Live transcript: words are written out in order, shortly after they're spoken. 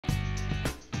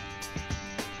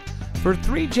For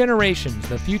 3 generations,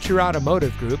 the Future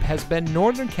Automotive Group has been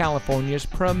Northern California's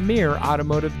premier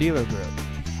automotive dealer group.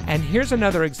 And here's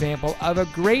another example of a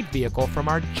great vehicle from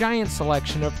our giant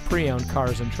selection of pre-owned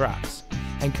cars and trucks.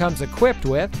 And comes equipped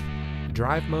with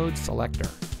drive mode selector,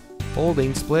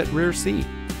 folding split rear seat,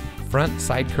 front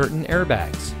side curtain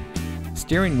airbags,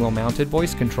 steering wheel mounted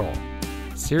voice control,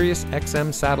 Sirius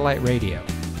XM satellite radio,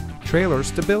 trailer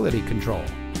stability control,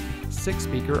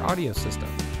 6-speaker audio system,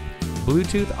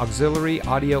 Bluetooth auxiliary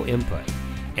audio input,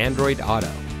 Android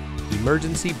Auto,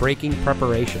 emergency braking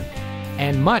preparation,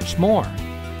 and much more.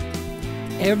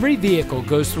 Every vehicle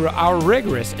goes through our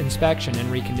rigorous inspection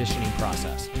and reconditioning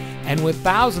process. And with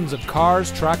thousands of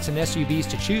cars, trucks, and SUVs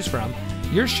to choose from,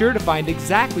 you're sure to find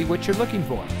exactly what you're looking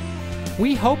for.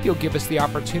 We hope you'll give us the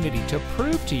opportunity to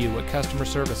prove to you what customer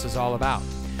service is all about.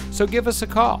 So give us a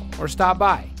call or stop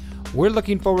by. We're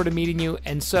looking forward to meeting you,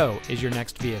 and so is your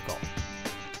next vehicle.